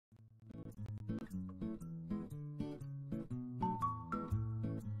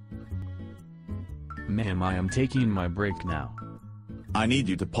Ma'am, I am taking my break now. I need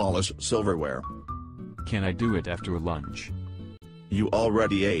you to polish silverware. Can I do it after lunch? You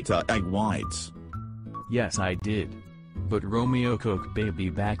already ate egg whites. Yes, I did. But Romeo cooked baby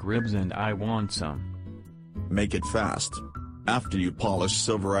back ribs and I want some. Make it fast. After you polish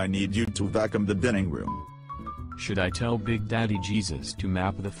silver, I need you to vacuum the dining room. Should I tell Big Daddy Jesus to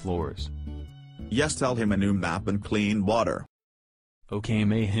map the floors? Yes, tell him a new map and clean water. Okay,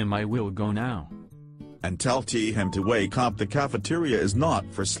 mayhem, I will go now. And tell him to wake up, the cafeteria is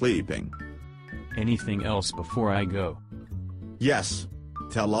not for sleeping. Anything else before I go? Yes.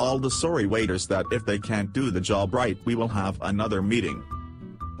 Tell all the sorry waiters that if they can't do the job right, we will have another meeting.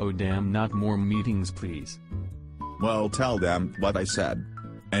 Oh damn, not more meetings please. Well, tell them what I said.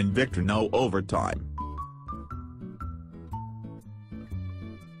 And Victor, no overtime.